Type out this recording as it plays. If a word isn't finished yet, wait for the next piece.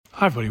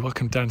Hi everybody,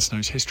 welcome to Dan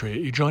Snow's History.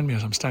 You join me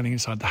as I'm standing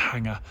inside the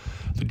hangar,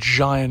 the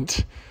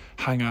giant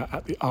hangar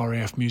at the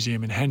RAF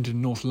Museum in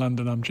Hendon, North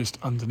London. I'm just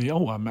underneath,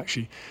 I'm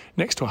actually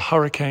next to a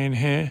hurricane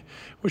here,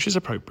 which is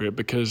appropriate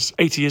because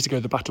 80 years ago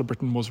the Battle of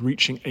Britain was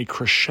reaching a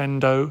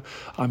crescendo.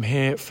 I'm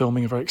here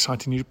filming a very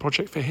exciting new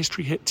project for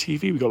History Hit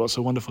TV. We've got lots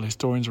of wonderful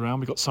historians around.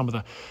 We've got some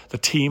of the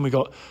team. We've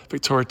got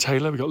Victoria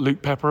Taylor, we've got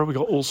Luke Pepperer, we've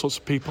got all sorts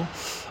of people.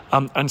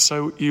 But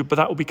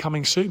that will be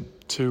coming soon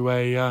to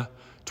a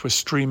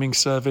streaming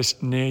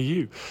service near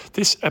you.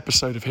 This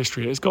episode of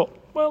History has got,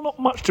 not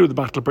much to do with the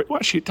Battle of Britain. Well,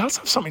 actually, it does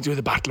have something to do with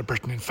the Battle of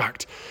Britain, in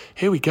fact.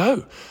 Here we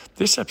go.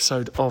 This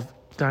episode of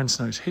Dan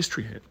Snow's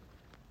History Hit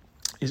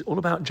is all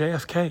about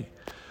JFK,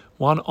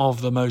 one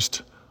of the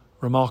most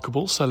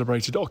remarkable,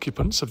 celebrated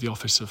occupants of the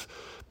office of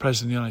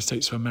President of the United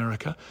States of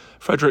America.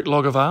 Frederick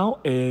Loggeval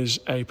is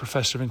a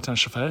professor of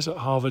international affairs at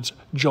Harvard's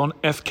John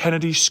F.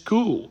 Kennedy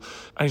School,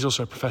 and he's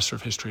also a professor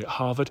of history at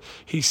Harvard.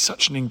 He's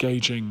such an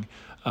engaging,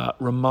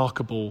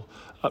 remarkable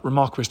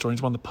historian.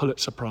 He's won the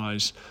Pulitzer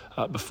Prize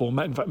before,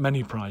 in fact,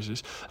 many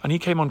prizes. And he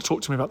came on to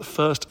talk to me about the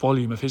first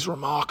volume of his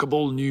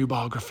remarkable new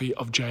biography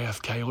of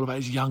JFK, all about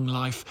his young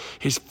life,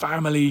 his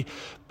family,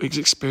 his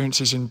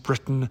experiences in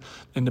Britain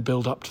in the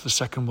build-up to the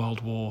Second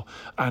World War,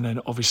 and then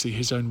obviously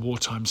his own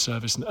wartime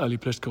service and early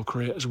political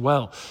career as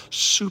well.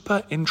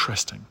 Super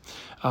interesting.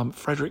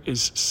 Frederick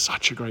is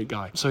such a great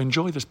guy. So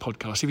enjoy this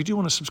podcast. If you do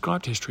want to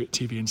subscribe to History Hit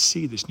TV and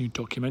see this new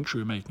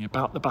documentary we're making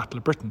about the Battle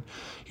of Britain,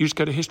 you just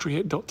go to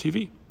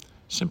historyhit.tv.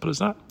 Simple as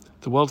that.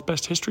 The world's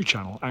best history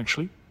channel,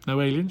 actually. No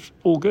aliens,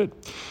 all good.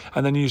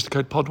 And then you use the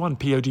code POD1,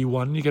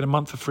 POD1, you get a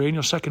month for free, and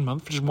your second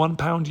month for just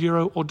 £1,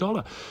 euro, or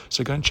dollar.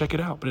 So go and check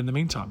it out. But in the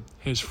meantime,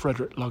 here's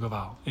Frederick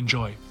Loggeval.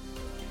 Enjoy.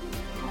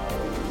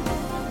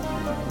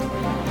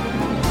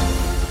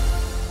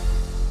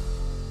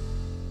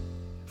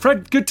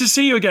 Fred, good to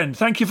see you again.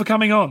 Thank you for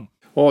coming on.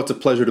 Well, it's a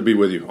pleasure to be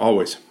with you,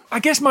 always. I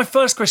guess my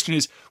first question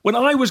is, when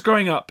I was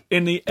growing up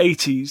in the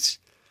 80s,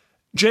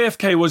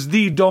 JFK was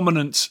the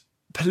dominant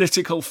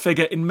political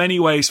figure in many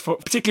ways,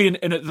 particularly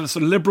in the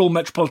sort of liberal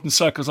metropolitan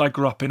circles I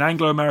grew up in,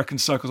 Anglo-American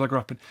circles I grew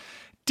up in.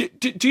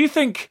 Do you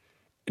think,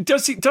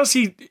 does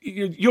he,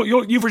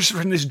 you've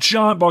written this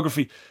giant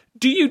biography,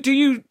 do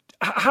you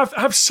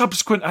have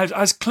subsequent,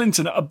 as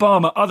Clinton,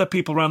 Obama, other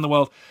people around the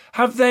world,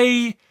 have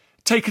they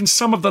taken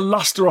some of the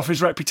luster off his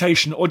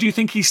reputation, or do you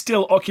think he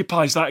still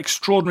occupies that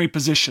extraordinary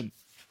position?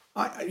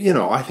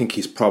 I think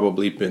he's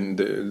probably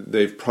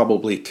they've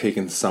probably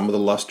taken some of the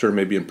luster,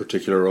 maybe in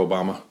particular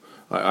Obama.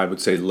 I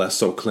would say less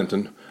so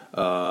Clinton.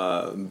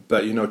 But,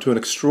 to an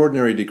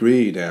extraordinary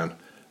degree, Dan,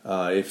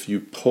 if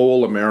you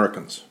poll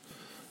Americans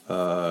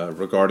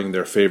regarding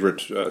their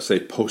favorite,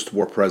 say,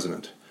 post-war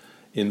president,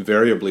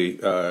 invariably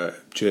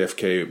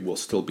JFK will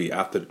still be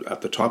at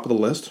the top of the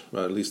list,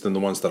 at least in the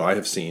ones that I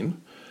have seen.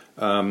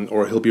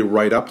 Or he'll be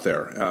right up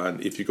there.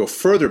 And if you go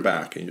further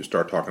back and you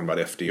start talking about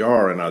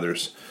FDR and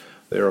others,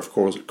 they're of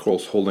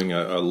course holding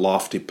a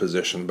lofty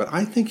position. But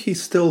I think he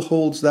still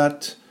holds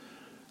that,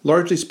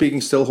 largely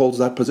speaking,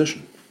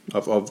 position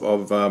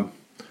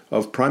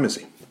of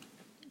primacy.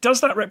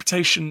 Does that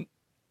reputation,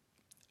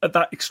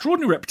 that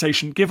extraordinary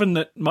reputation, given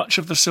that much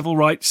of the civil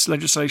rights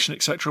legislation,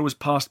 etc., was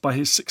passed by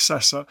his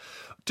successor,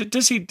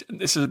 does he,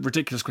 this is a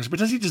ridiculous question, but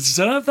does he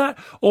deserve that?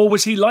 Or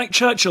was he like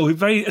Churchill, who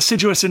very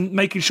assiduous in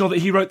making sure that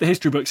he wrote the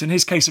history books? In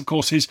his case, of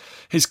course,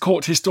 his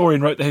court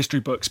historian wrote the history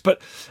books.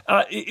 But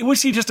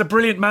was he just a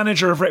brilliant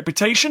manager of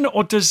reputation?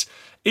 Or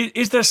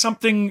is there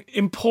something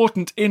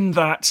important in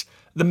that,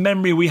 the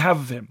memory we have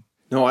of him?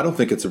 No, I don't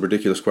think it's a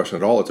ridiculous question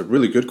at all. It's a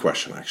really good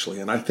question, actually.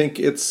 And I think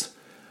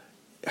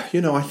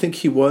I think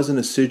he was an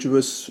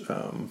assiduous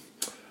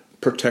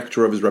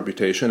protector of his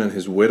reputation, and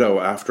his widow,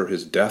 after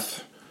his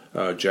death,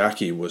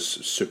 Jackie, was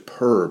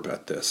superb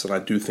at this. And I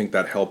do think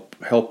that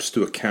helps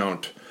to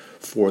account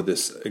for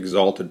this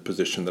exalted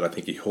position that I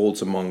think he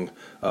holds among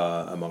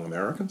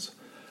Americans.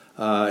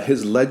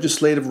 His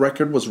legislative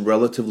record was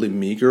relatively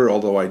meager,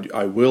 although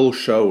I will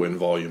show in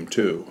Volume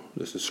 2,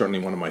 this is certainly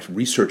one of my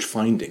research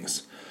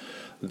findings,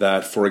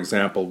 that, for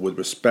example, with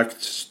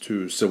respect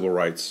to civil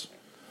rights,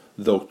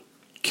 though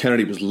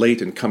Kennedy was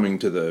late in coming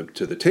to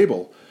the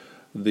table,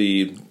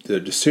 the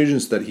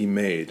decisions that he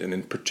made, and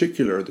in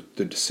particular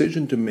the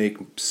decision to make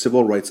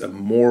civil rights a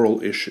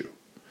moral issue,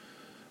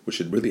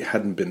 which it really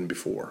hadn't been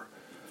before,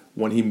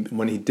 when he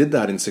did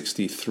that in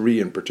 1963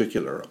 in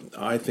particular,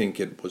 I think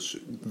it was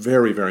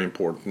very, very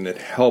important. It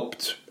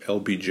helped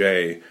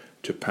LBJ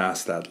to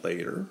pass that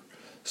later.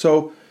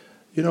 So,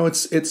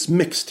 it's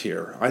mixed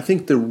here. I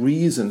think the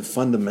reason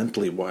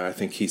fundamentally why I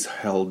think he's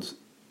held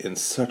in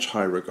such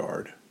high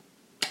regard,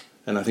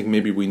 and I think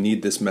maybe we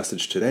need this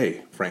message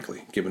today,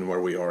 frankly, given where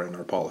we are in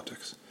our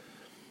politics,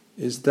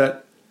 is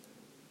that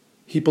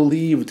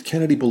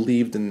Kennedy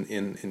believed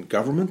in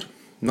government,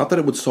 not that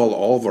it would solve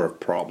all of our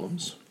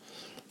problems,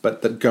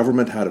 but that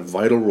government had a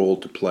vital role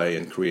to play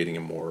in creating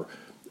a more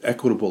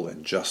equitable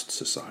and just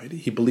society.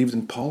 He believed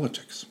in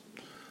politics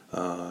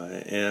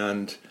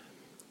and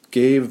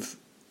gave,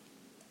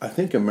 I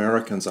think,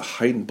 Americans a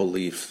heightened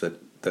belief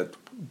that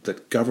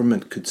that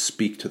government could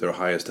speak to their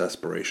highest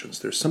aspirations.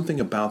 There's something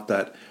about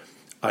that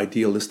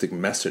idealistic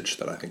message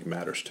that I think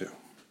matters too.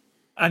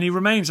 And he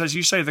remains, as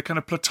you say, the kind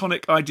of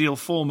platonic ideal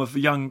form of a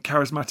young,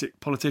 charismatic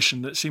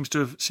politician that seems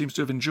to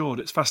have endured.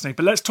 It's fascinating.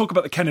 But let's talk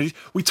about the Kennedys.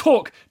 We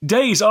talk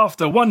days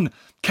after one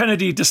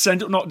Kennedy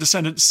sign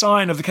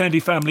of the Kennedy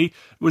family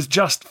was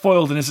just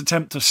foiled in his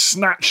attempt to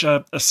snatch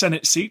a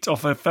Senate seat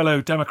off a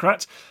fellow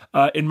Democrat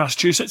in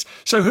Massachusetts.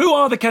 So who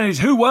are the Kennedys?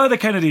 Who were the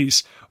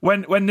Kennedys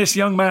when this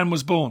young man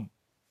was born?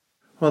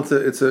 Well,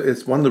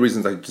 it's one of the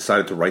reasons I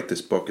decided to write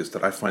this book is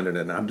that I find it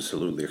an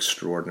absolutely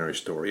extraordinary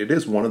story. It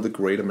is one of the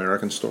great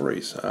American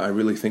stories. I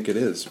really think it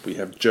is. We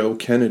have Joe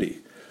Kennedy,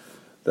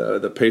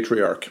 the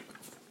patriarch,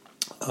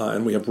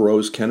 and we have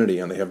Rose Kennedy,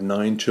 and they have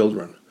 9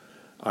 children.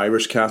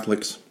 Irish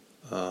Catholics.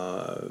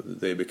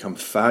 They become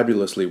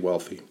fabulously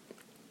wealthy,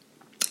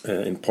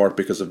 in part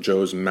because of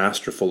Joe's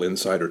masterful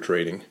insider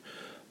trading,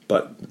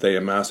 but they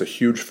amass a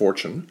huge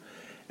fortune.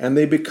 And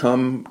they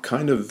become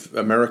kind of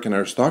American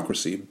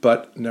aristocracy,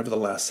 but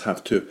nevertheless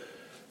have to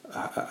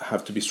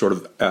be sort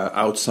of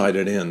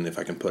outsided in, if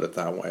I can put it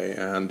that way.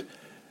 And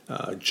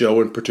Joe,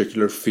 in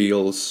particular,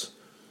 feels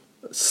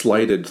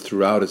slighted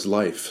throughout his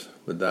life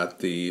that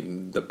the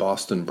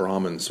Boston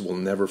Brahmins will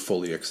never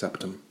fully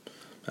accept him.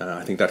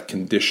 I think that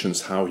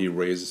conditions how he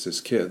raises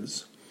his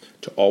kids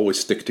to always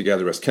stick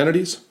together as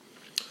Kennedys,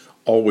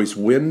 always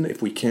win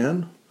if we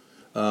can,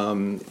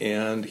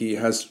 and he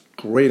has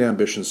great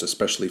ambitions,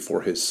 especially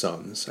for his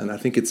sons. And I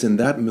think it's in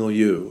that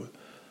milieu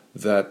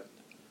that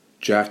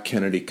Jack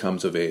Kennedy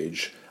comes of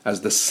age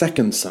as the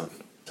second son,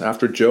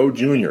 after Joe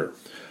Jr.,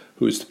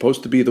 who is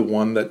supposed to be the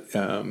one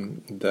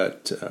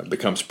that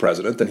becomes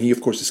president. And he, of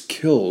course, is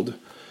killed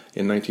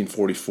in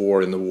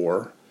 1944 in the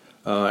war.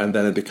 And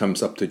then it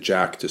becomes up to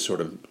Jack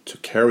to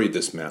carry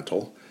this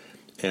mantle.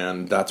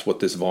 And that's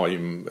what this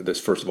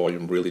first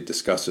volume really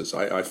discusses.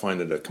 I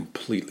find it a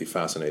completely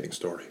fascinating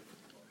story.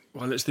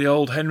 Well, it's the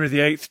old Henry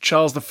VIII,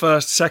 Charles I,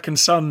 second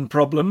son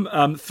problem,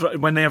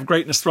 when they have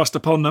greatness thrust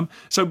upon them.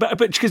 So, but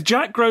because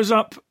Jack grows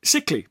up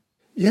sickly.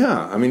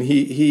 Yeah, I mean,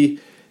 he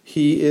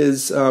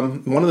is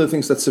one of the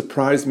things that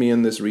surprised me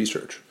in this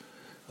research.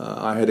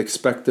 I had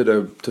expected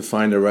to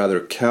find a rather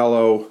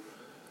callow,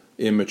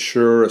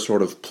 immature, a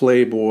sort of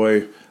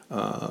playboy,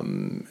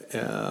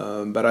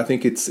 but I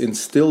think it's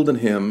instilled in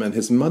him, and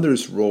his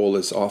mother's role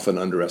is often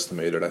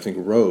underestimated. I think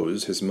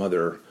Rose, his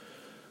mother,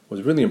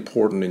 was really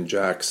important in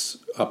Jack's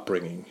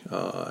upbringing,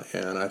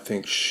 and I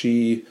think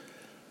she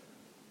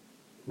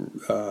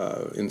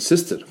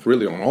insisted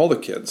really on all the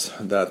kids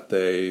that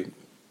they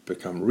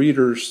become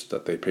readers,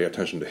 that they pay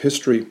attention to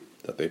history,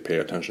 that they pay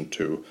attention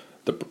to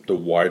the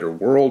wider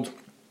world.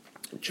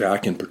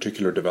 Jack in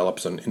particular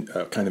develops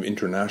a kind of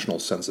international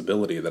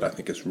sensibility that I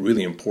think is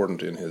really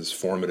important in his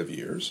formative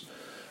years.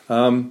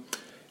 And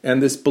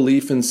this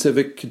belief in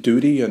civic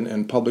duty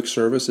and public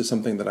service is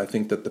something that I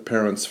think that the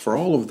parents, for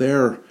all of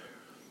their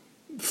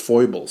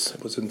foibles,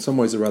 it was in some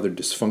ways a rather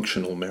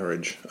dysfunctional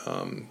marriage,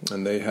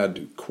 and they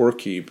had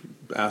quirky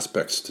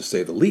aspects, to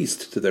say the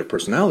least, to their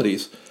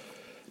personalities.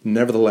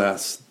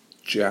 Nevertheless,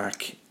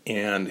 Jack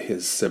and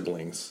his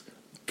siblings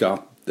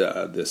got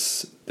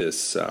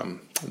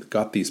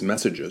got these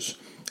messages,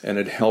 and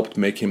it helped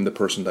make him the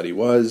person that he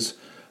was.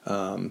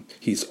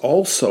 He's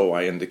also,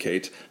 I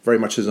indicate, very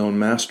much his own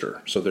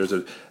master. So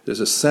there's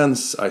a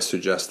sense, I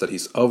suggest, that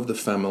he's of the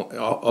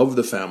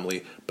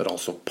family, but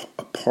also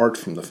apart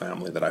from the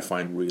family, that I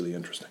find really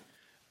interesting.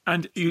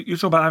 And you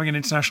talk about having an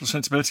international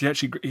sensibility.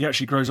 He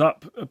actually grows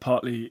up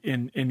partly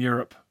in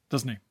Europe,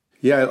 doesn't he?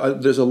 Yeah,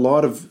 there's a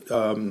lot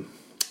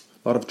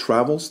of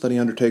travels that he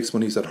undertakes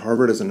when he's at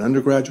Harvard as an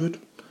undergraduate.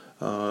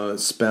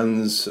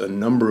 Spends a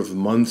number of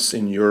months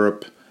in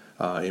Europe,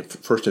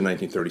 first in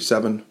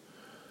 1937.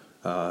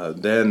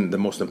 Then the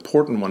most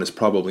important one is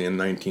probably in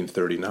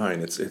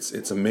 1939.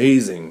 It's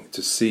amazing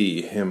to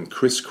see him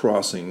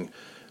crisscrossing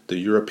the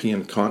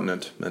European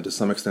continent, and to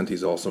some extent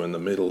he's also in the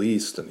Middle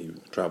East, and he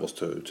travels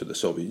to the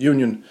Soviet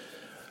Union,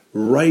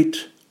 right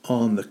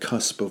on the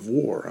cusp of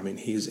war. I mean,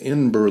 he's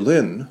in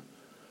Berlin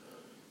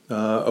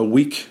a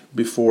week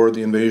before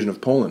the invasion of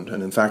Poland,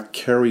 and in fact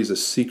carries a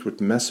secret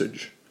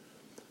message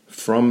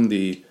from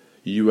the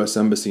U.S.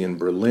 Embassy in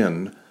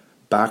Berlin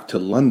back to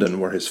London,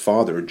 where his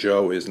father,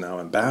 Joe, is now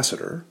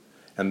ambassador.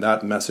 And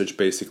that message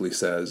basically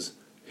says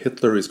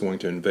Hitler is going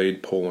to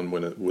invade Poland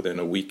within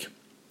a week,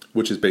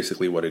 which is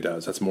basically what he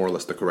does. That's more or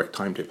less the correct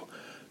timetable.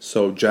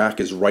 So Jack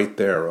is right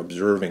there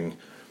observing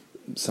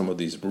some of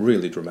these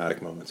really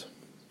dramatic moments.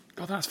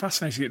 God, that's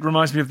fascinating. It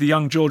reminds me of the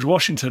young George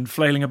Washington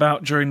flailing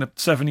about during the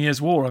 7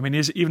 Years' War. I mean,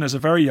 even as a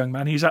very young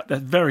man, he's at the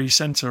very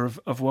centre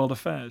of world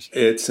affairs.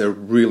 It's a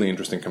really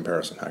interesting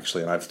comparison,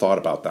 actually, and I've thought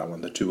about that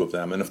one, the two of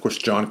them. And, of course,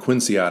 John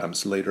Quincy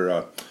Adams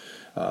later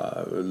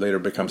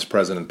becomes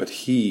president, but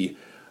he,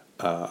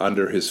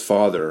 under his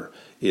father,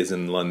 is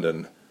in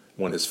London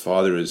when his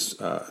father is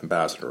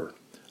ambassador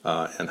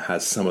and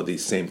has some of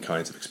these same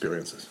kinds of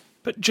experiences.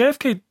 But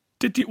JFK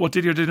did or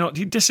did not,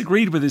 he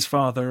disagreed with his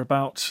father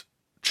about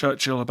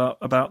Churchill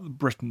about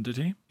Britain, did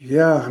he?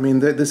 Yeah, I mean,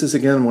 this is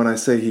again when I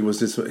say he was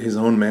his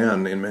own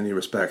man in many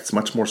respects,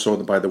 much more so,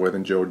 by the way,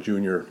 than Joe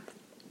Jr.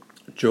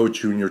 Joe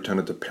Jr.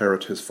 tended to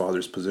parrot his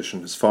father's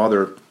position.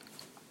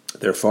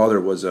 Their father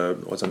was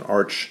an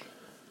arch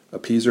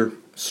appeaser,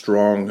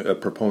 strong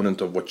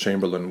proponent of what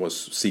Chamberlain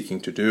was seeking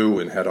to do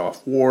and head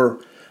off war.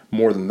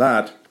 More than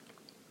that,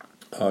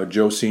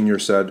 Joe Sr.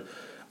 said,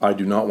 I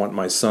do not want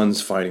my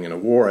sons fighting in a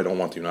war. I don't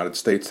want the United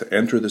States to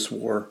enter this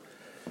war.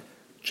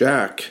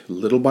 Jack,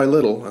 little by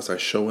little, as I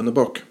show in the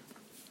book,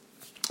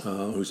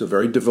 who's a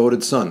very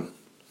devoted son,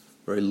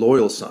 very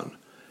loyal son,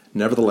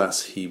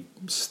 nevertheless, he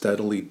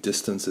steadily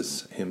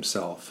distances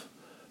himself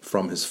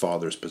from his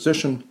father's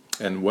position,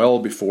 and well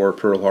before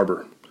Pearl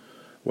Harbor,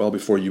 well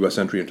before U.S.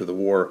 entry into the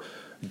war,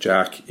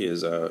 Jack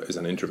is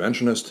an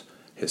interventionist.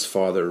 His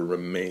father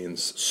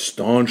remains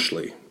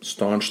staunchly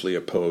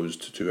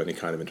opposed to any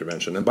kind of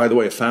intervention. And by the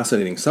way, a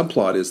fascinating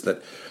subplot is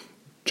that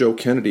Joe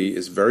Kennedy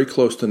is very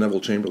close to Neville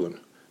Chamberlain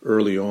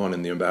early on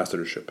in the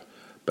ambassadorship.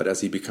 But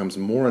as he becomes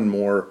more and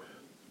more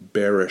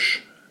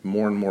bearish,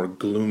 more and more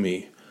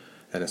gloomy,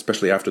 and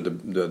especially after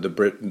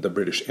the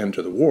British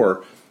enter the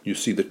war, you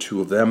see the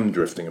two of them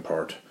drifting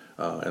apart,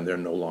 and they're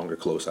no longer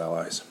close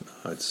allies.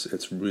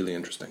 It's really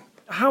interesting.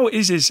 How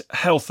is his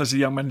health as a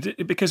young man?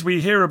 Because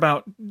we hear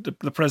about the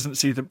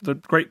presidency, the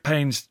great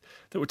pains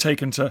that were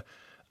taken to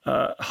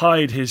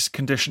hide his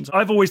conditions.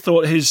 I've always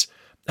thought his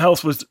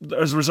health was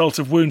as a result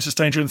of wounds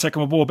sustained during the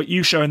Second World War, but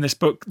you show in this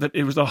book that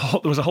there was a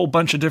whole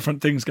bunch of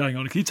different things going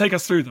on. Can you take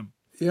us through them?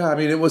 Yeah, I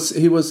mean,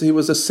 he was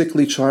a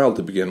sickly child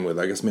to begin with.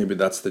 I guess maybe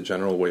that's the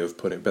general way of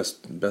putting it,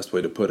 best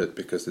way to put it,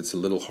 because it's a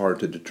little hard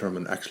to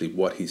determine actually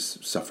what he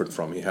suffered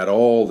from. He had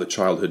all the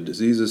childhood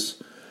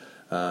diseases.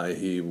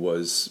 He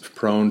was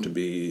prone to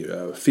be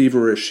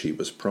feverish. He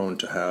was prone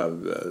to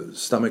have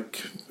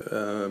stomach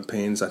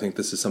pains. I think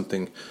this is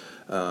something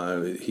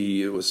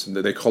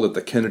they called it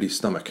the Kennedy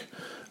stomach.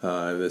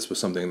 This was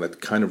something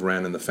that kind of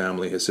ran in the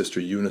family. His sister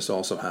Eunice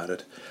also had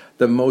it.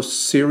 The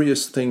most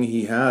serious thing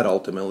he had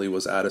ultimately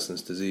was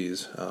Addison's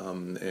disease.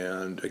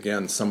 And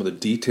again, some of the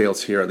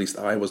details here, at least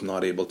I was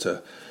not able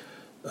to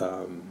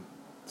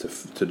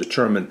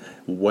determine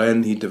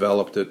when he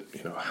developed it,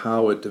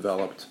 how it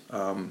developed.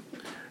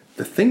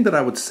 The thing that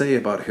I would say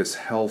about his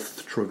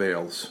health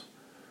travails,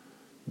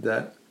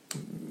 that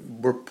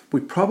we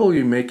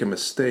probably make a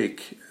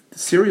mistake,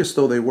 serious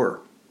though they were,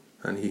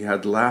 and he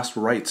had last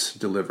rites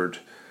delivered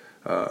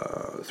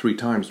 3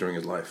 times during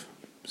his life.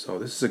 So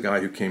this is a guy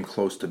who came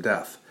close to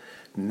death.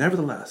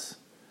 Nevertheless,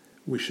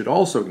 we should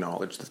also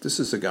acknowledge that this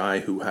is a guy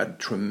who had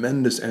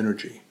tremendous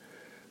energy,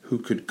 who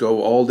could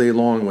go all day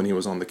long when he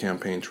was on the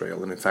campaign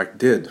trail, and in fact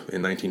did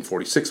in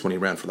 1946 when he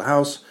ran for the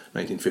House,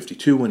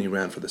 1952 when he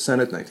ran for the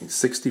Senate,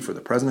 1960 for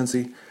the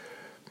presidency.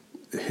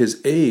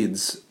 His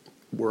aides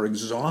were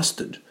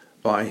exhausted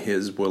by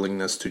his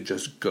willingness to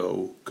just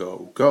go,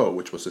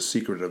 which was a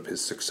secret of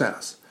his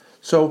success.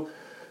 So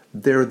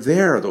they're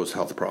there, those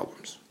health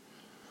problems.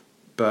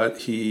 But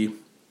he,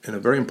 in a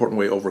very important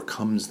way,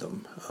 overcomes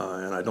them.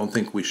 And I don't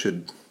think we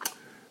should,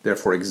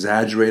 therefore,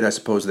 exaggerate, I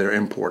suppose, their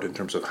import in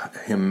terms of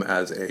him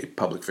as a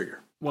public figure.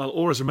 Well,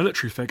 or as a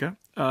military figure.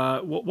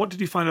 What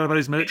did you find out about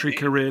his military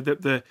career?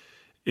 That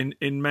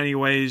in many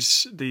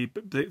ways, the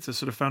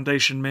sort of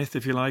foundation myth,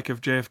 if you like,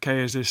 of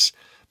JFK is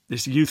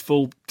this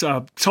youthful,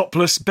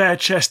 topless,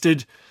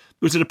 bare-chested,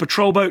 was it a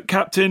patrol boat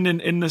captain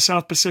in the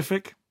South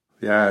Pacific?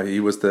 Yeah, he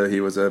was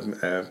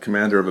a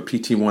commander of a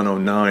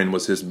PT-109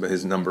 was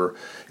his number.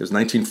 It was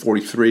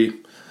 1943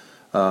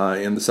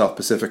 in the South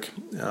Pacific.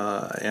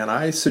 And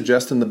I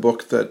suggest in the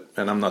book that,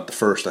 and I'm not the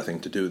first, I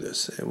think, to do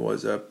this, it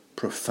was a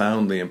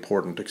profoundly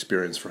important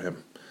experience for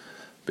him,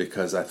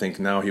 because I think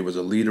now he was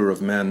a leader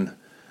of men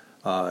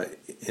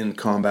in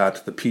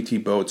combat. The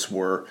PT boats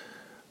were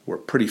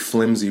pretty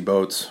flimsy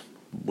boats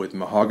with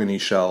mahogany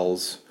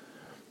shells.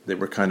 They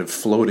were kind of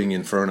floating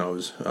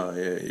infernos.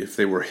 If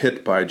they were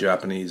hit by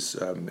Japanese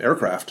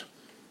aircraft,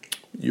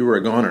 you were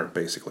a goner,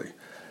 basically.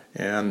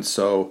 And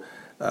so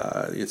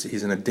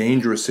he's in a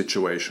dangerous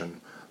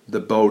situation. The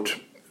boat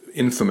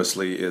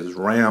infamously is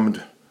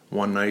rammed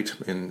one night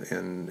in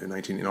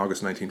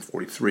August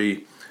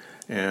 1943,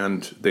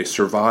 and they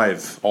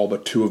survive. All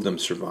but 2 of them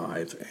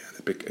survive,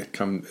 and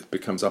it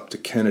becomes up to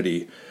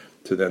Kennedy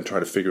to then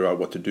try to figure out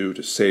what to do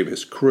to save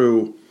his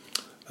crew.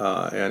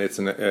 And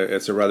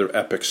it's a rather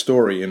epic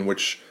story in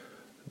which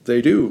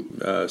they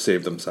do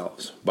save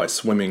themselves by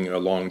swimming a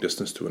long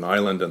distance to an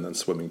island and then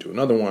swimming to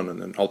another one,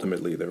 and then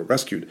ultimately they were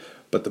rescued.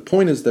 But the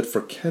point is that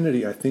for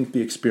Kennedy, I think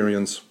the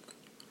experience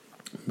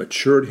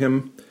matured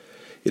him.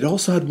 It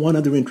also had one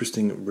other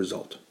interesting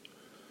result.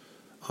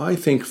 I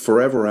think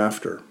forever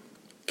after,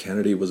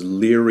 Kennedy was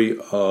leery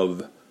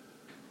of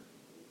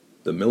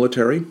the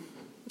military,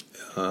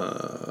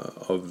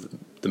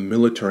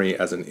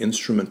 as an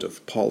instrument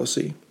of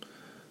policy.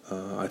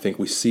 I think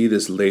we see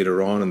this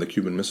later on in the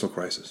Cuban Missile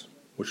Crisis,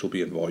 which will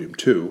be in Volume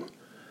 2,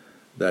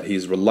 that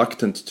he's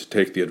reluctant to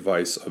take the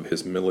advice of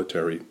his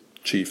military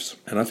chiefs.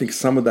 And I think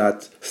some of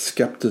that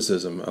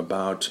skepticism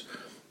about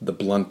the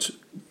blunt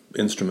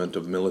instrument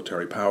of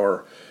military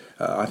power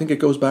I think it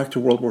goes back to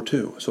World War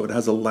II. So it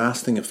has a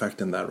lasting effect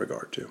in that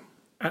regard too.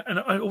 And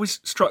I always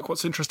struck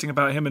what's interesting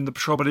about him in the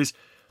patrol, but is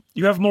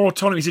you have more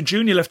autonomy. He's a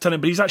junior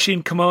lieutenant, but he's actually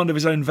in command of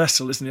his own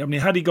vessel, isn't he? I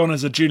mean, had he gone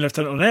as a junior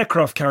lieutenant on an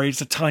aircraft carrier,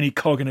 it's a tiny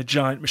cog in a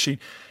giant machine.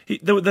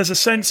 There's a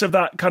sense of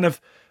that kind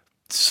of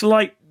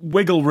slight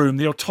wiggle room,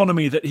 the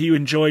autonomy that he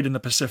enjoyed in the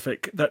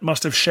Pacific that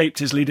must have shaped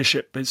his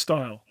leadership, his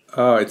style.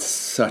 Oh, it's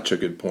such a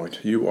good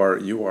point. You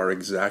are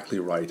exactly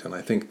right. And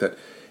I think that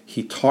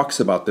he talks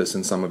about this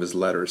in some of his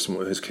letters.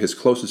 His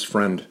closest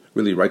friend,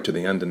 really right to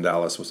the end in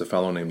Dallas, was a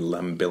fellow named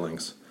Lem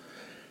Billings.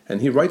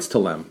 And he writes to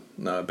Lem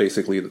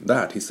basically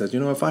that. He says,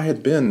 if I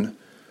had been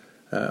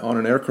on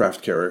an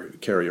aircraft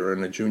carrier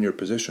in a junior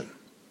position,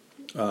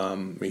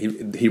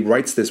 he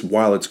writes this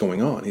while it's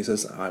going on. He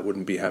says, I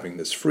wouldn't be having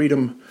this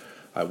freedom.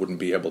 I wouldn't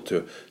be able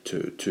to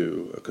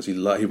because he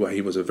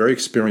was a very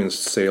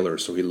experienced sailor,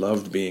 so he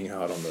loved being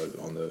out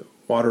on the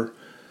water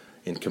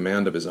in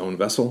command of his own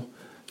vessel.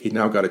 He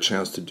now got a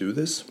chance to do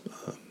this.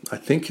 I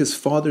think his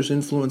father's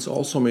influence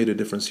also made a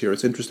difference here.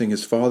 It's interesting.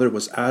 His father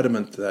was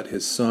adamant that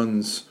his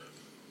sons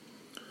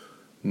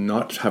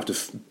not have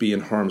to be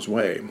in harm's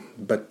way.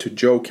 But to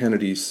Joe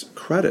Kennedy's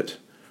credit,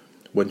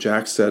 when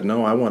Jack said,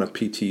 "No, I want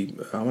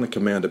to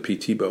command a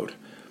PT boat,"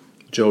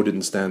 Joe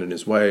didn't stand in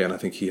his way, and I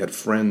think he had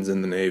friends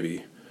in the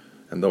Navy.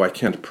 And though I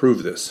can't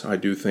prove this, I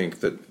do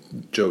think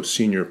that Joe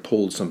Sr.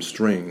 pulled some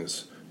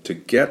strings to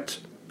get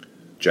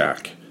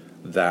Jack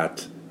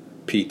that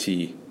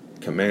PT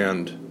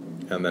command,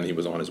 and then he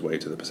was on his way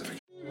to the Pacific.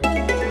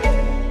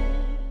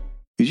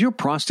 Is your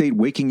prostate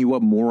waking you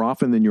up more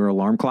often than your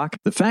alarm clock?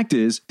 The fact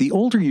is, the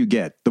older you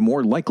get, the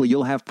more likely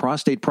you'll have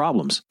prostate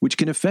problems, which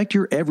can affect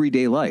your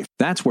everyday life.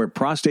 That's where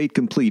Prostate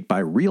Complete by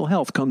Real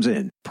Health comes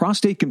in.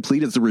 Prostate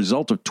Complete is the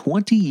result of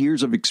 20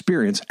 years of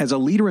experience as a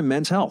leader in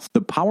men's health. The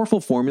powerful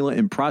formula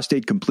in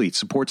Prostate Complete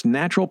supports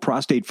natural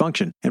prostate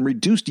function and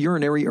reduced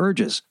urinary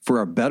urges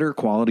for a better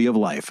quality of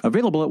life.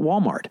 Available at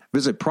Walmart.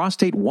 Visit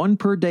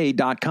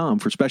prostateoneperday.com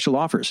for special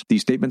offers.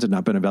 These statements have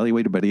not been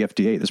evaluated by the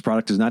FDA. This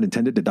product is not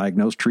intended to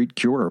diagnose, treat,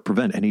 cure, or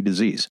prevent any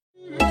disease.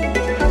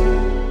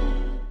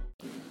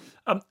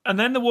 And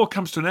then the war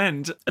comes to an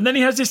end, and then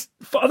he has this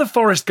other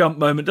Forrest Gump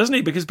moment, doesn't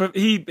he? Because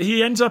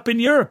he ends up in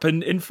Europe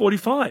in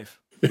 45.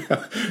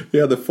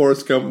 Yeah, the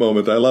Forrest Gump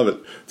moment. I love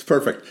it. It's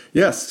perfect.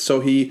 Yes, so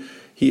he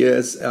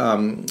is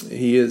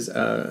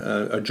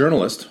a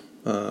journalist.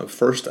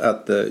 First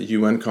at the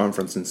UN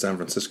conference in San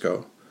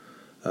Francisco.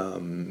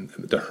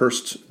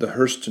 The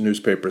Hearst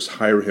newspapers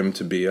hire him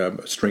to be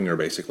a stringer,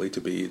 basically,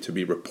 to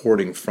be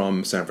reporting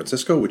from San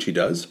Francisco, which he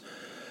does.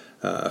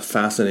 A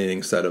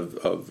fascinating set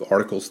of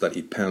articles that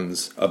he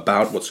pens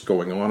about what's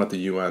going on at the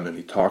UN, and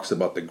he talks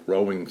about the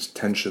growing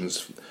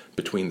tensions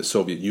between the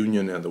Soviet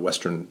Union and the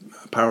Western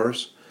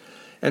powers,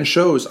 and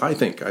shows, I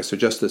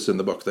suggest this in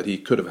the book, that he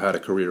could have had a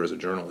career as a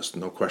journalist,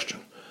 no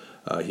question.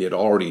 He had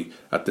already,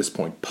 at this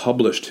point,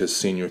 published his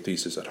senior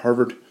thesis at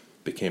Harvard,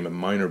 became a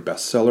minor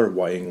bestseller,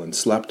 Why England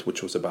Slept,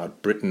 which was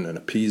about Britain and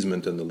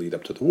appeasement in the lead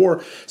up to the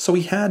war. So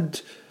he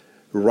had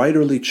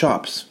writerly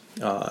chops.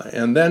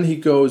 And then he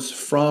goes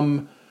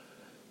from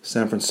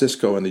San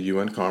Francisco and the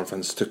UN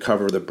conference to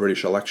cover the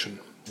British election.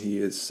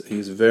 He's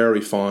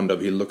very fond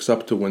of, he looks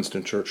up to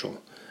Winston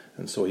Churchill.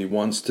 And so he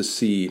wants to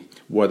see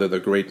whether the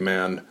great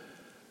man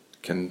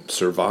can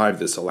survive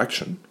this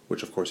election,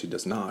 which of course he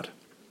does not.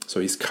 So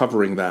he's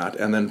covering that.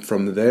 And then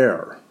from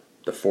there,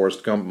 the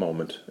Forrest Gump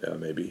moment,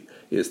 maybe,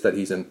 is that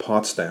he's in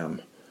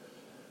Potsdam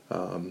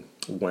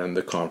when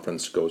the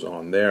conference goes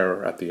on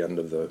there at the end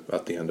of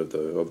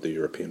the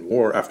European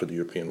War, after the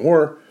European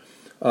War,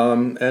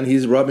 and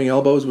he's rubbing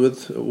elbows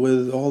with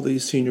all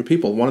these senior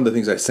people. One of the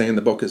things I say in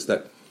the book is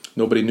that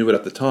nobody knew it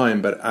at the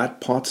time, but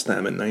at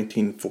Potsdam in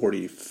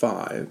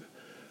 1945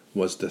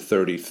 was the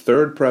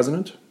 33rd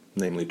president,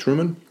 namely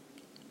Truman,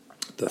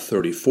 the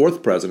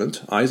 34th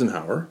president,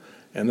 Eisenhower,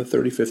 and the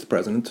 35th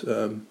president,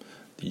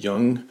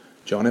 young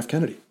John F.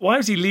 Kennedy. Why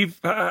was he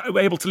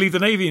able to leave the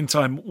Navy in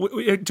time?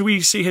 Do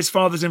we see his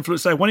father's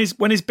influence there? When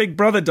his big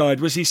brother died,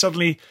 was he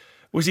suddenly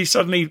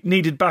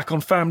needed back on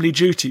family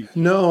duty?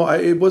 No,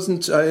 it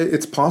wasn't.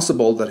 It's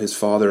possible that his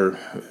father,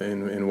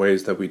 in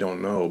ways that we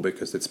don't know,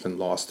 because it's been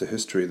lost to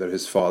history, that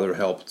his father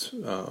helped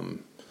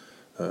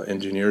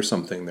engineer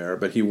something there.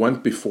 But he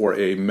went before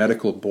a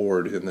medical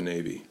board in the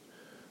Navy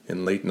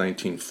in late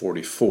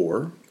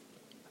 1944.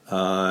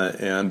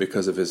 And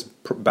because of his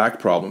back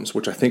problems,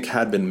 which I think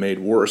had been made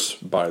worse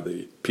by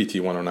the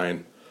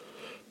PT-109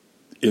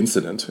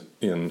 incident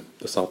in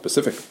the South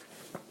Pacific,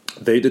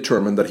 they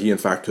determined that he in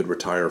fact could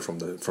retire from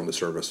the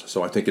service.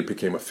 So I think it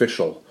became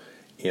official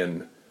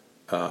in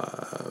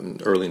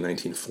early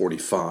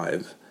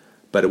 1945,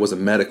 but it was a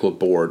medical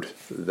board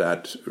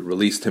that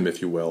released him,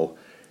 if you will.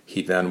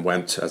 He then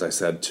went, as I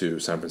said, to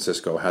San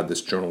Francisco, had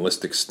this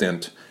journalistic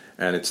stint,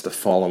 and it's the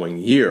following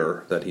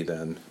year that he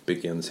then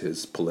begins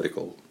his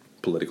political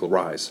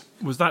rise.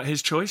 Was that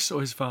his choice or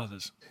his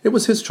father's? It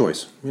was his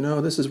choice.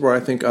 This is where I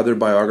think other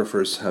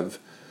biographers have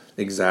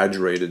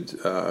exaggerated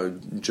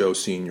Joe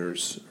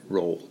Sr.'s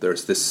role.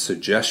 There's this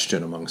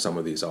suggestion among some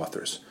of these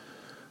authors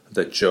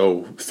that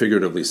Joe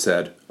figuratively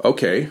said,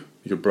 okay,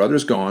 your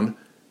brother's gone,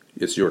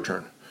 it's your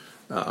turn.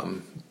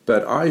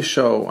 But I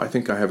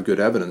think I have good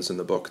evidence in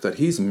the book that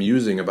he's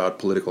musing about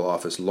political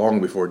office long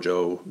before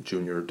Joe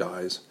Jr.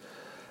 dies.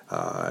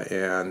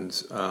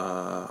 And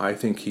I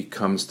think he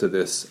comes to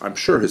this. I'm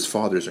sure his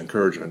father's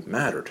encouragement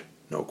mattered,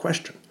 no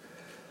question.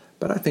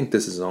 But I think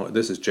this is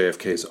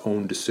JFK's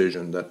own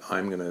decision that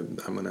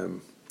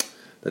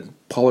that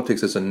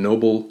politics is a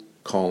noble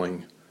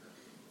calling.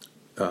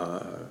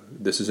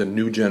 This is a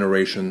new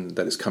generation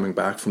that is coming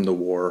back from the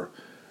war,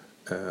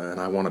 and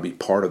I want to be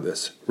part of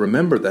this.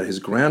 Remember that his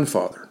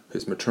grandfather,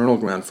 his maternal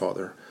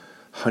grandfather,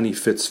 Honey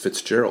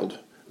Fitzgerald,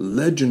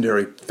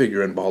 legendary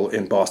figure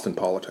in Boston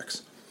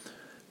politics.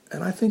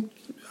 And I think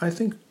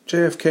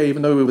JFK,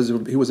 even though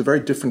he was a very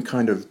different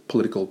kind of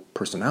political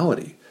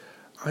personality,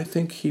 I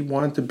think he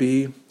wanted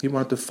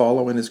to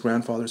follow in his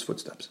grandfather's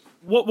footsteps.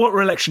 What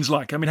were elections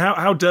like? I mean,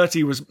 how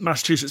dirty was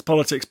Massachusetts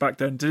politics back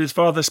then? Did his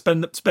father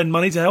spend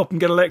money to help him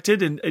get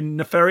elected in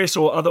nefarious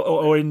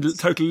or in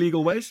totally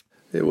legal ways?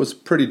 It was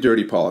pretty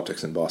dirty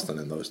politics in Boston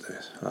in those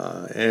days.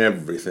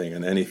 Everything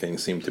and anything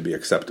seemed to be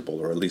acceptable,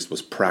 or at least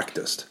was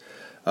practiced.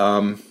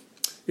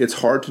 It's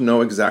hard to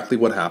know exactly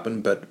what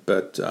happened,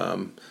 but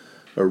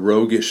a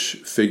roguish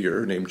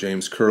figure named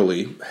James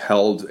Curley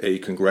held a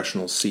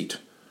congressional seat.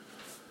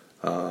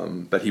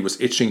 But he was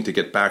itching to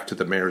get back to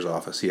the mayor's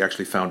office. He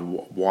actually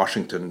found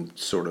Washington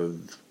sort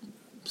of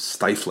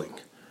stifling.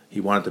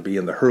 He wanted to be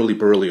in the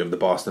hurly-burly of the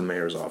Boston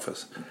mayor's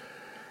office.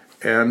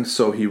 And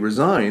so he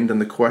resigned,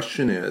 and the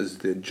question is,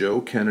 did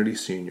Joe Kennedy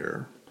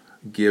Sr.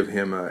 give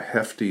him a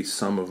hefty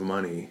sum of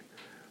money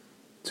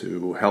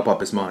to help up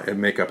his mind,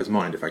 make up his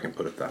mind, if I can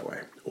put it that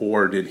way?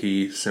 Or did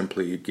he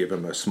simply give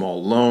him a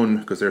small loan?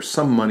 Because there's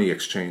some money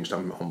exchanged,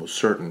 I'm almost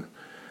certain.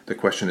 The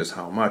question is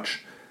how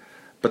much.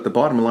 But the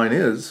bottom line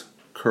is,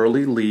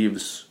 Curley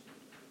leaves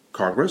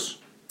Congress.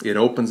 It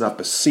opens up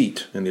a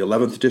seat in the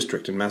 11th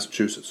District in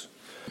Massachusetts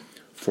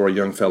for a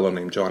young fellow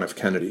named John F.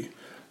 Kennedy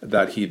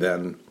that he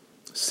then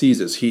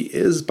seizes. He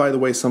is, by the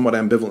way, somewhat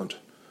ambivalent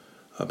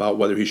about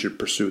whether he should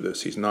pursue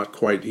this.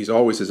 He's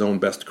always his own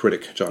best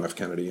critic, John F.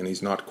 Kennedy, and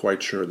he's not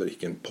quite sure that he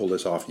can pull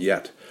this off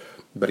yet.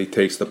 But he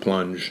takes the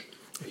plunge.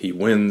 He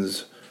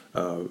wins.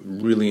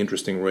 Really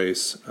interesting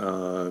race.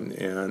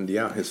 And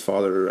his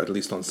father, at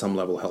least on some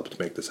level, helped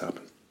make this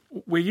happen.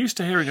 We're used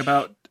to hearing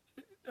about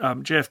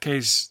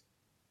JFK's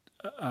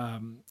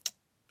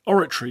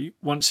oratory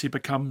once he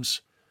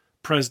becomes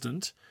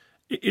president.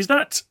 Is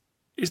that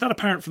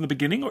apparent from the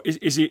beginning, or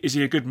is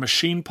he a good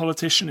machine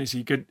politician? Is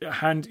he good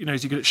at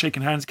is he good at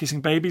shaking hands,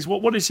 kissing babies?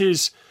 What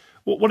is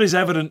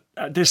evident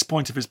at this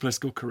point of his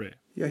political career?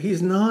 Yeah,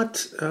 he's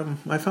not.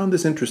 I found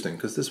this interesting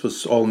because this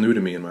was all new to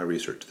me in my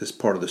research. This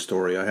part of the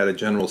story, I had a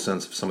general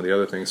sense of some of the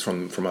other things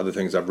from other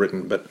things I've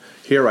written, but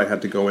here I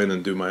had to go in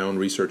and do my own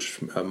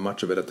research.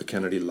 Much of it at the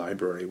Kennedy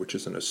Library, which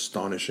is an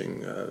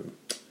astonishing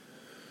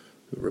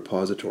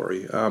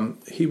repository.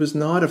 He was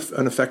not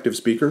an effective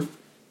speaker.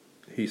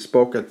 He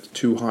spoke at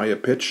too high a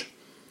pitch.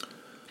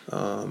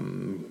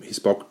 He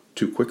spoke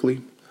too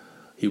quickly.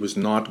 He was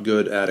not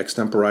good at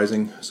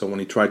extemporizing, so when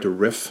he tried to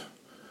riff,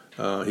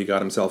 he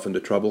got himself into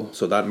trouble.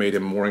 So that made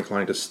him more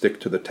inclined to stick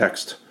to the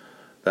text.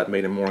 That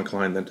made him more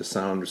inclined then to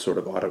sound sort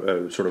of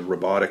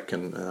robotic,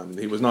 and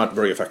he was not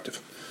very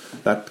effective.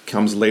 That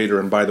comes later,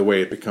 and by the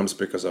way, it becomes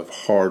because of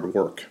hard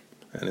work.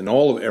 And in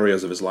all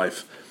areas of his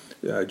life,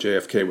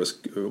 JFK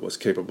was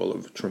capable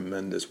of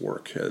tremendous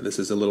work. This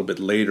is a little bit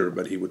later,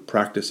 but he would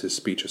practice his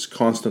speeches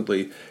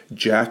constantly.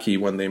 Jackie,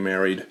 when they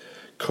married,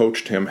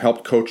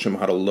 helped coach him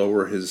how to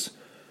lower his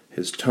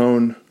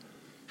tone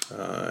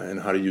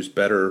and how to use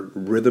better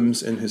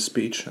rhythms in his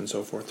speech and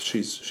so forth.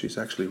 She's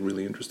actually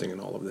really interesting in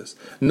all of this.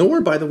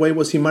 Nor, by the way,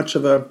 was he much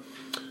of a,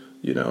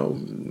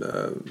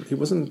 he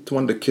wasn't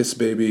one to kiss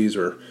babies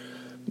or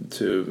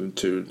to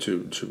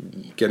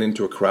get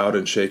into a crowd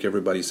and shake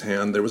everybody's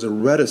hand. There was a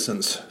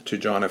reticence to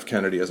John F.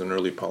 Kennedy as an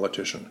early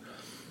politician.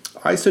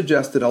 I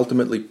suggest it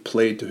ultimately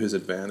played to his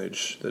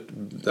advantage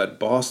that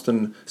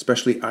Boston,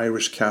 especially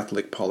Irish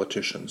Catholic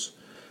politicians,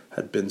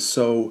 had been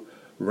so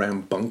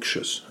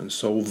rambunctious and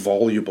so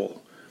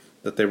voluble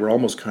that they were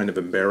almost kind of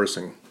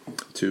embarrassing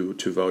to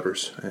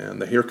voters.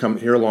 And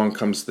here along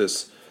comes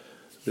this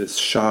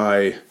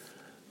shy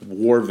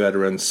war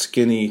veteran,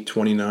 skinny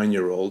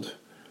 29-year-old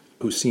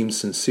who seemed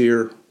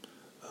sincere,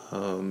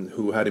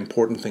 who had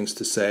important things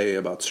to say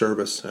about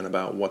service and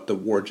about what the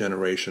war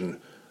generation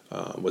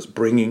was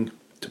bringing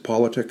to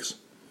politics.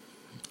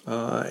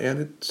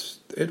 And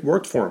it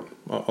worked for him,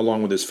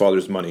 along with his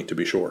father's money, to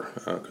be sure,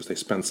 because they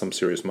spent some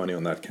serious money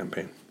on that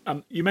campaign.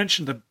 You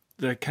mentioned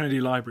the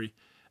Kennedy Library.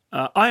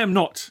 I am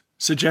not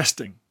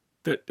suggesting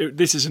that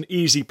this is an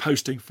easy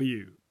posting for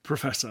you,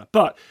 Professor,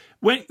 but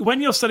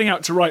when you're setting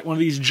out to write one of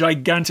these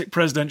gigantic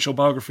presidential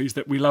biographies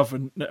that we love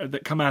and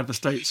that come out of the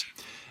States,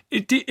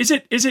 is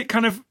it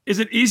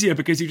easier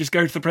because you just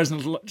go to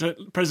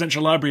the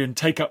presidential library and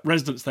take up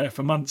residence there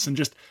for months and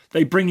just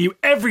they bring you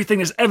everything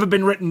that's ever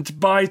been written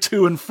by,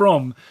 to, and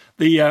from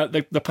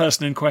the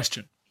person in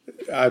question?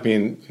 I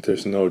mean,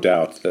 there's no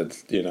doubt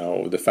that,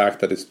 the fact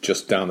that it's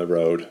just down the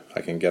road,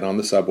 I can get on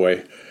the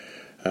subway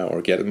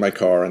or get in my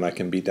car and I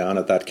can be down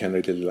at that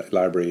Kennedy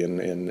Library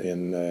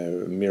in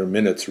mere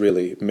minutes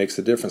really makes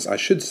a difference. I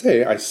should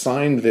say I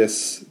signed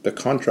the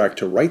contract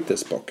to write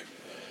this book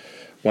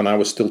when I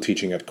was still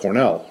teaching at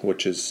Cornell,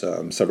 which is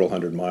several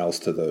hundred miles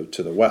to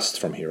the west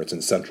from here. It's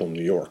in central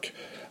New York.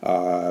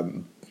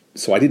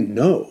 So I didn't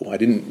know.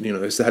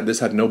 This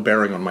had no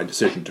bearing on my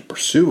decision to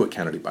pursue a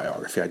Kennedy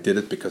biography. I did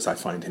it because I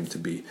find him to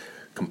be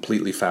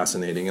completely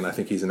fascinating, and I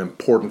think he's an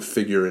important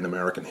figure in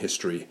American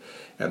history.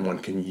 And one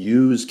can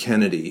use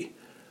Kennedy.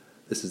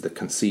 This is the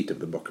conceit of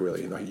the book,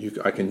 really.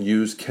 I can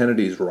use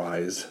Kennedy's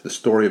rise, the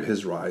story of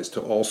his rise, to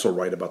also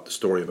write about the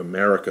story of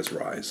America's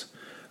rise.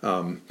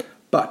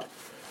 But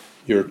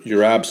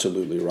you're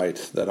absolutely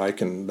right that I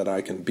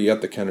can be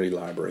at the Kennedy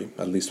Library,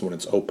 at least when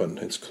it's open.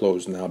 It's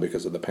closed now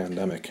because of the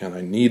pandemic, and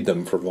I need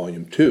them for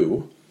Volume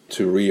 2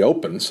 to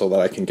reopen so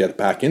that I can get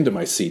back into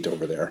my seat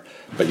over there.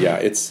 But yeah,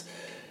 it's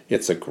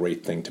a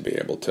great thing to be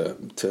able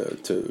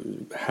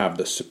to have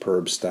the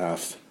superb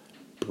staff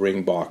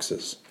bring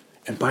boxes.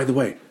 And by the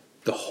way,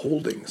 the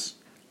holdings,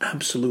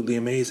 absolutely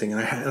amazing.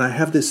 And I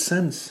have this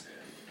sense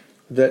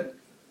that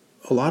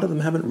a lot of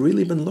them haven't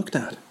really been looked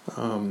at.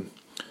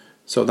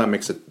 So that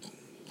makes it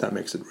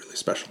really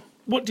special.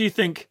 What do you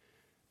think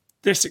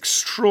this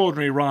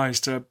extraordinary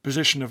rise to a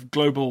position of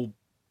global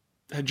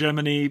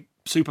hegemony,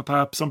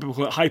 superpower, some people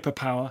call it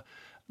hyperpower,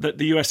 that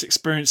the US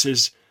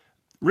experiences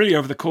really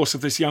over the course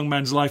of this young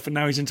man's life, and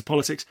now he's into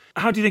politics,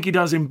 how do you think he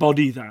does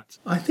embody that?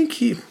 I think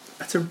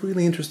that's a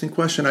really interesting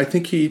question. I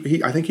think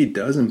he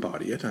does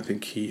embody it. I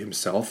think he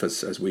himself,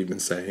 as we've been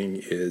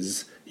saying,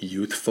 is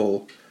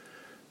youthful.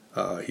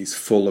 He's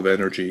full of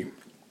energy.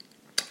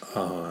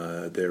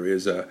 There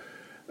is a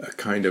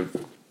kind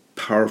of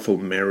powerful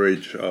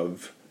marriage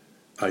of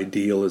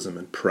idealism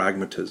and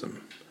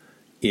pragmatism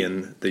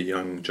in the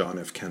young John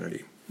F.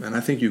 Kennedy. And I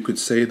think you could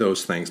say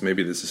those things,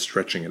 maybe this is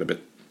stretching it a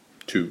bit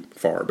too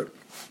far, but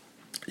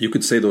you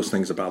could say those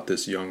things about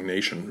this young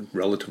nation,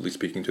 relatively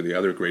speaking to the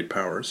other great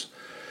powers,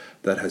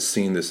 that has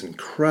seen this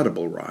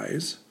incredible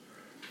rise,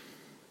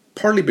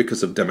 partly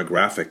because of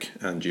demographic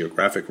and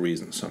geographic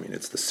reasons. I mean,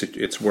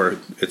 it's where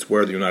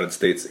the United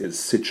States is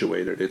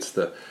situated. It's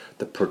the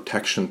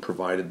protection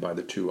provided by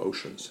the two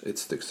oceans.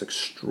 It's this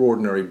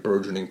extraordinary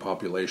burgeoning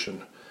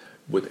population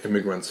with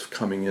immigrants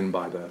coming in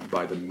by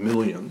the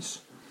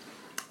millions,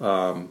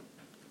 and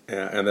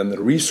then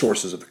the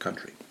resources of the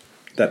country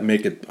that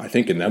make it, I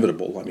think,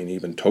 inevitable. I mean,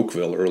 even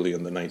Tocqueville early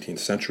in the 19th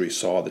century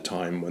saw the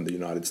time when the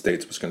United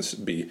States was going to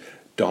be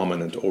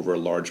dominant over a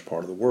large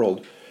part of the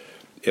world.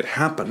 It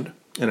happened,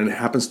 and it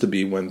happens to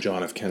be when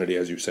John F. Kennedy,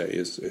 as you say,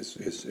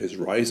 is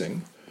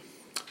rising.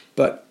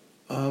 But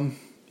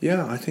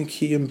I think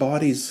he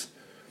embodies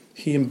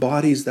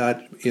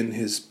that in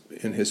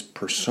his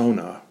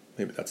persona.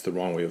 Maybe that's the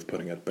wrong way of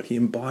putting it, but he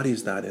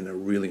embodies that in a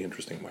really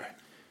interesting way.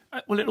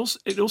 Well, it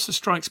also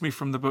strikes me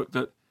from the book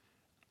that,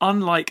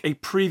 unlike a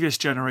previous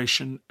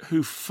generation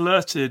who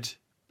flirted,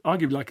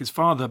 arguably like his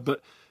father,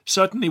 but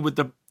certainly with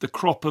the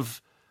crop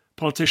of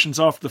politicians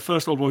after the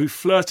First World War who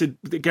flirted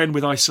again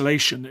with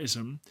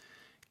isolationism,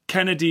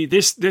 Kennedy,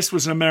 this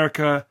was an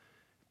America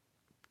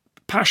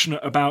passionate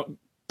about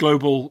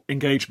global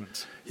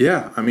engagement.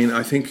 Yeah, I mean,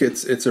 I think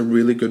it's a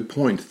really good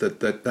point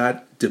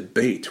that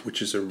debate,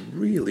 which is a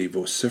really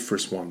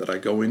vociferous one that I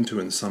go into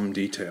in some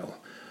detail,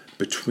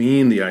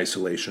 between the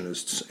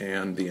isolationists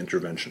and the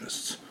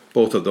interventionists.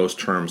 Both of those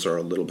terms are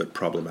a little bit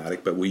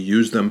problematic, but we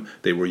use them.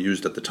 They were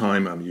used at the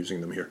time. I'm using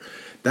them here.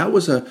 That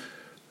was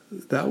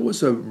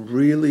a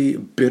really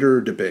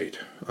bitter debate,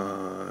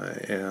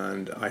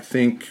 and I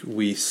think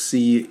we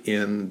see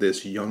in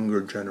this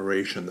younger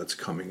generation that's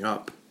coming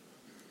up.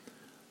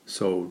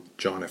 So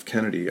John F.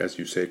 Kennedy, as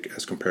you say,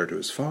 as compared to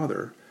his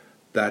father,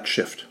 that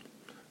shift.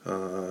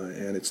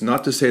 And it's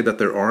not to say that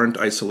there aren't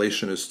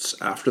isolationists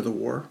after the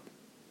war.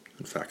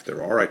 In fact,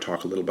 there are. I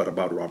talk a little bit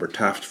about Robert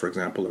Taft, for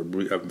example,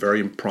 a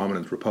very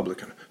prominent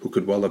Republican who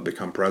could well have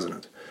become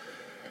president.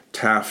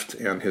 Taft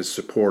and his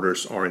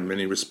supporters are in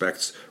many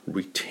respects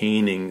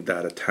retaining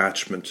that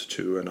attachment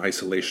to an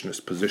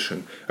isolationist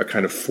position, a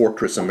kind of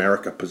fortress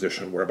America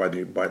position whereby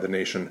the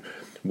nation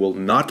will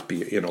not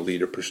be in a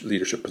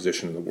leadership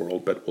position in the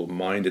world, but will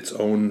mind its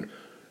own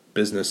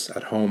business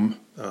at home.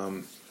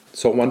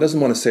 So one doesn't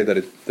want to say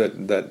that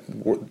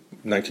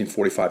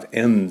 1945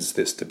 ends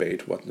this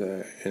debate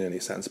in any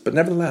sense. But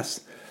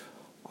nevertheless,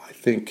 I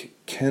think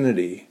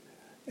Kennedy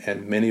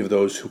and many of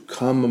those who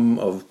come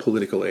of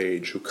political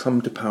age, who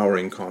come to power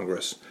in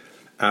Congress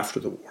after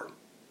the war,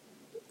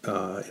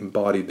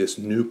 embody this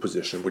new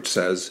position which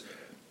says,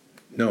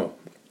 no,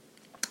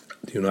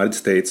 the United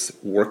States,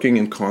 working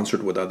in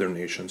concert with other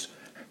nations,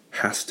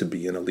 has to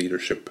be in a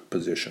leadership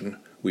position.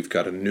 We've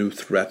got a new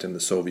threat in the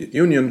Soviet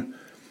Union,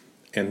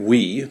 and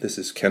this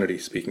is Kennedy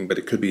speaking, but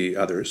it could be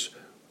others,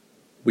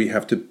 we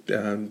have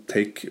to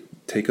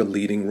take a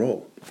leading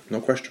role.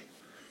 No question.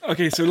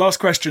 Okay, so last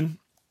question.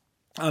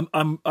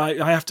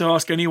 I have to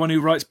ask anyone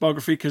who writes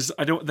biography, because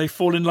they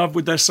fall in love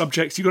with their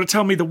subjects. You've got to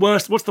tell me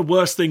what's the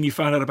worst thing you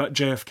found out about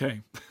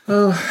JFK?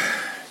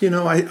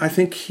 I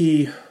think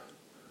he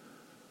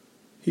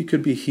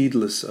could be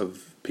heedless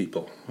of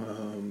people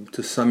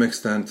to some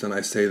extent, and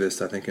I say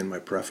this, I think, in my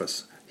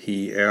preface.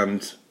 He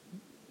and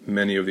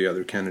many of the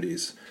other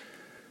Kennedys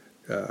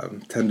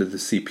tended to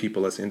see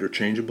people as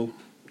interchangeable.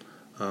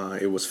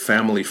 It was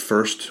family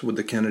first with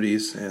the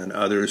Kennedys, and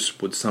others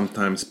would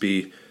sometimes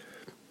be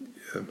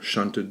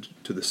shunted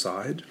to the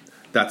side.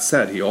 That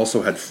said, he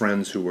also had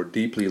friends who were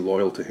deeply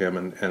loyal to him,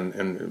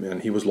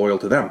 and he was loyal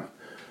to them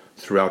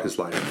throughout his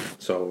life.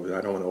 So I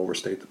don't want to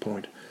overstate the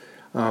point.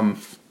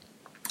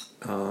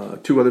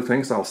 Two other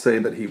things. I'll say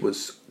that he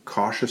was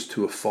cautious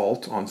to a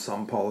fault on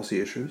some policy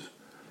issues.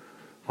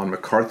 On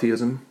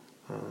McCarthyism,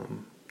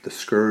 the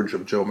scourge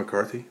of Joe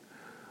McCarthy,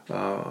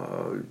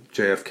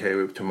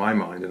 JFK, to my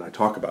mind, and I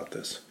talk about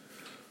this,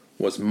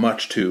 was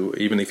much too,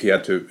 even if he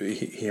had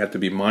to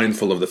be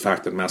mindful of the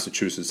fact that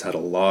Massachusetts had a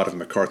lot of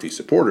McCarthy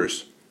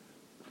supporters,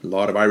 a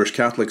lot of Irish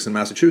Catholics in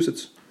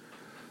Massachusetts.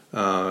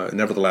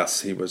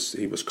 Nevertheless, he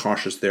was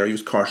cautious there. He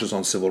was cautious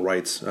on civil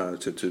rights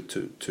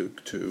to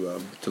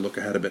look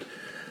ahead a bit.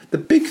 The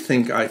big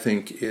thing, I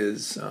think,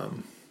 is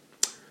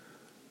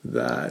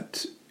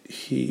that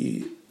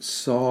he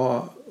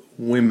saw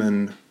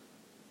women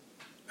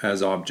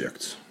as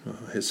objects.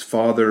 His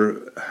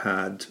father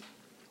had,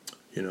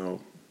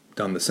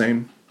 done the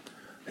same.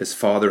 His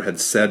father had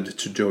said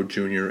to Joe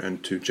Jr.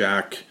 and to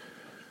Jack,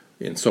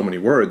 in so many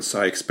words,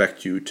 I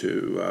expect you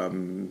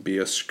to be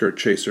a skirt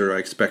chaser. I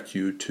expect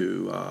you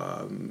to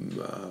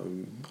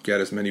get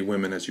as many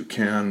women as you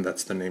can.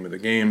 That's the name of the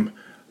game.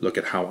 Look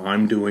at how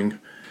I'm doing.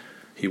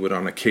 He would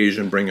on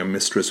occasion bring a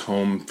mistress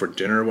home for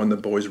dinner when the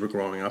boys were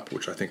growing up,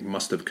 which I think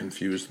must have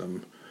confused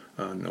them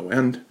no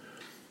end.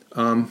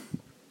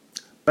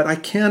 But I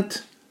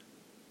can't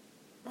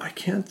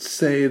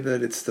say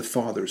that it's the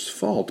father's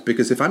fault,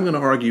 because if I'm going to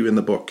argue in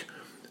the book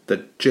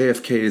that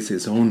JFK is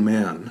his own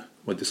man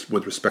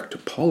with respect to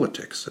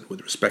politics and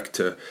with respect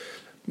to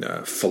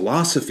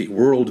philosophy,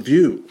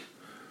 worldview,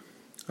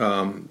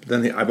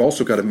 then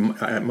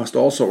I must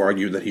also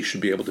argue that he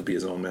should be able to be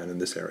his own man in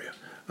this area.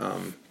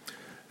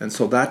 And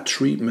so that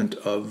treatment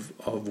of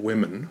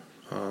women,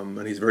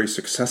 and he's very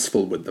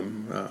successful with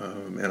them,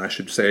 and I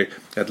should say,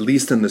 at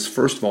least in this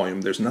first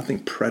volume, there's nothing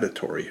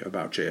predatory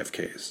about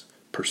JFK's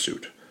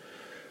pursuit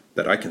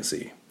that I can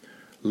see.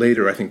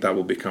 Later, I think that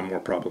will become more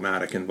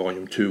problematic in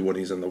Volume 2 when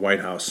he's in the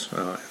White House,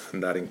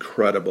 and that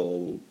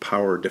incredible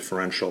power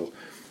differential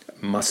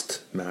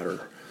must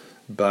matter.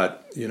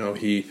 But,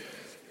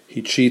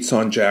 he cheats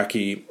on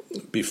Jackie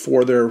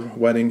before their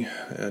wedding,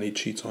 and he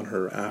cheats on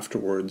her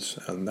afterwards,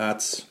 and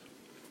that's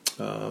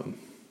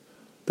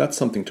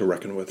something to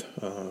reckon with,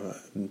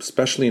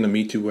 especially in a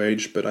Me Too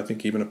age, but I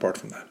think even apart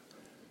from that.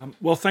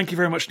 Well, thank you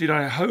very much, Nida.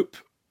 I hope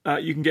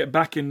you can get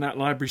back in that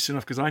library soon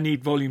enough, because I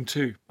need Volume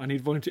 2.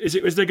 Is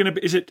it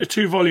a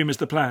 2-volume is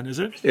the plan, is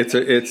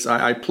it?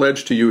 I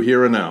pledge to you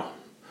here and now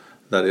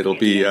that it'll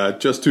be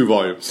just 2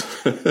 volumes.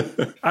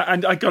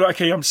 And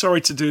I'm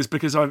sorry to do this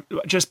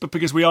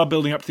because we are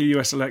building up to the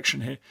US election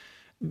here.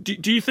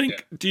 Do you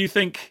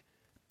think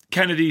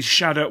Kennedy's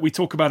shadow, we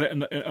talk about it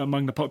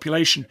among the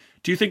population,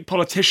 do you think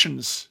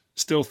politicians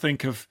still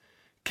think of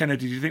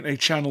Kennedy? Do you think they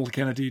channel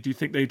Kennedy? Do you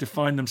think they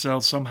define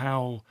themselves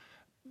somehow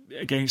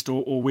against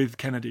or with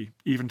Kennedy,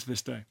 even to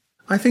this day?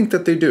 I think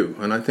that they do,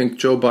 and I think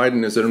Joe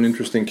Biden is an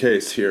interesting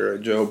case here.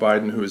 Joe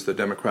Biden, who is the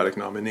Democratic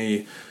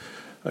nominee,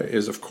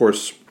 is, of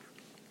course,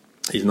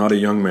 he's not a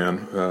young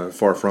man,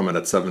 far from it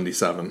at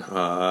 77,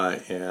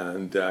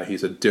 and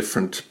he's a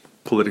different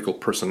political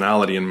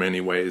personality in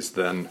many ways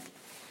than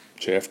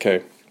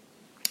JFK.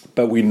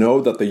 But we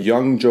know that the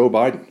young Joe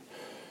Biden,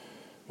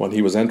 when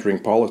he was entering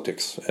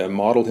politics,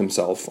 modeled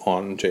himself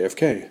on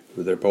JFK.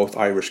 They're both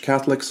Irish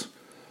Catholics.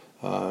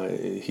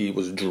 He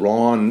was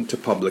drawn to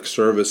public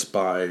service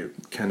by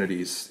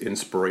Kennedy's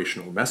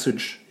inspirational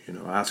message.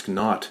 Ask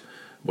not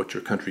what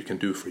your country can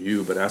do for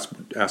you, but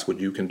ask what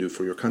you can do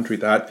for your country.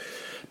 That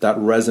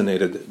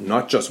resonated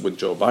not just with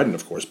Joe Biden,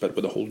 of course, but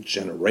with a whole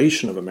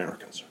generation of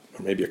Americans,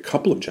 or maybe a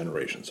couple of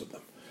generations of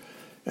them.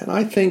 And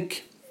I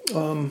think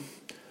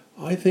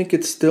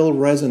it still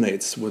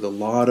resonates with a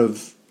lot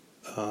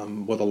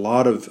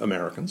of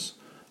Americans,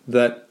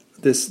 that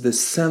this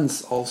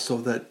sense also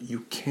that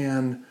you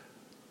can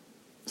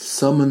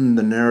summon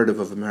the narrative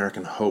of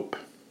American hope,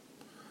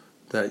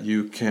 that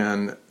you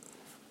can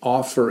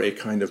offer a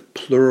kind of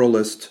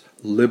pluralist,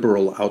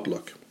 liberal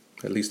outlook,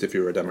 at least if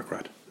you're a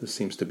Democrat. This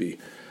seems to be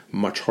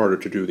much harder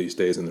to do these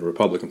days in the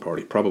Republican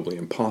Party, probably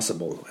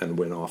impossible, and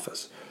win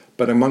office.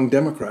 But among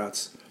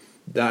Democrats,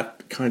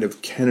 that kind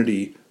of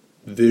Kennedy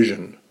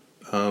vision,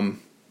 I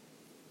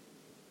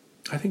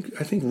think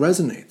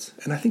resonates.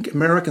 And I think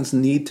Americans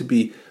need to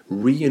be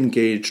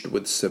re-engaged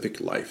with civic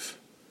life.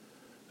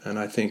 And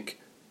I think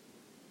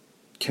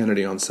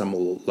Kennedy on some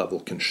level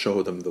can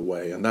show them the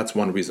way. And that's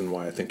one reason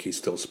why I think he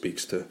still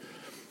speaks to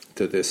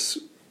this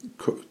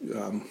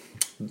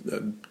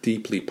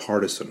deeply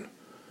partisan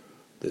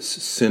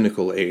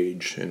cynical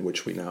age in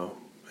which we now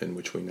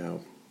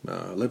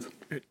live.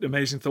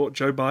 Amazing thought.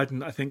 Joe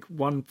Biden, I think,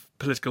 won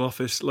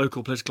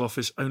local political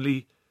office,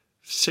 only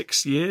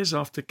 6 years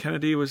after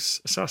Kennedy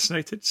was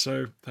assassinated.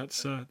 So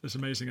there's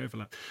amazing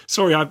overlap.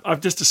 Sorry,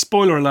 I've just a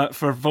spoiler alert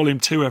for Volume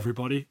 2,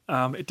 everybody.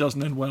 It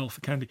doesn't end well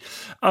for Kennedy.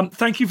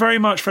 Thank you very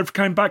much, Fred, for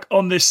coming back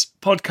on this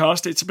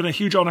podcast. It's been a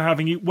huge honor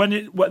having you.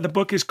 What the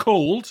book is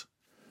called?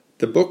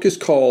 The book is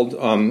called,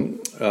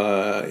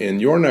 in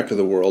your neck of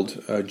the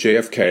world,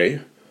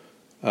 JFK,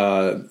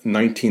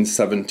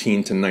 1917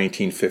 to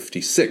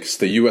 1956.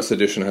 The U.S.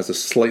 edition has a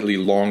slightly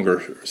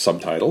longer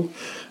subtitle.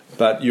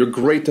 But you're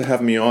great to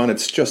have me on.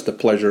 It's just a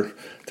pleasure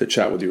to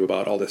chat with you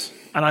about all this.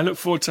 And I look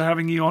forward to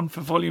having you on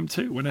for Volume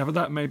 2, whenever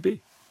that may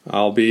be.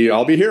 I'll be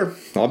here.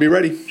 I'll be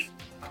ready.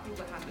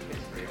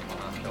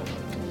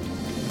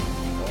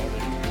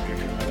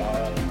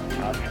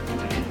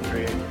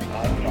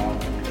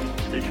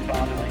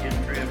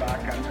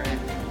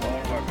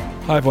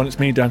 Hi everyone, it's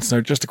me, Dan Snow.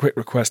 Just a quick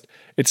request.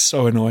 It's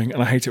so annoying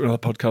and I hate it when other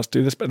podcasts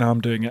do this, but now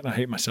I'm doing it and I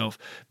hate myself.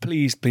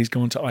 Please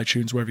go onto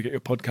iTunes, wherever you get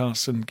your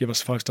podcasts, and give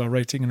us a 5-star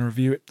rating and a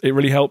review. It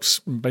really helps,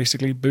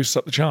 basically boosts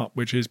up the chart,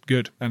 which is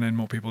good, and then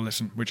more people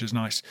listen, which is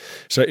nice.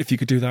 So if you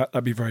could do that,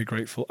 I'd be very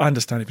grateful. I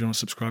understand if you don't want to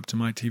subscribe to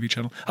my TV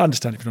channel. I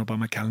understand if you don't buy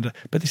my calendar,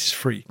 but this is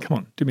free. Come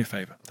on, do me a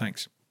favour.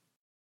 Thanks.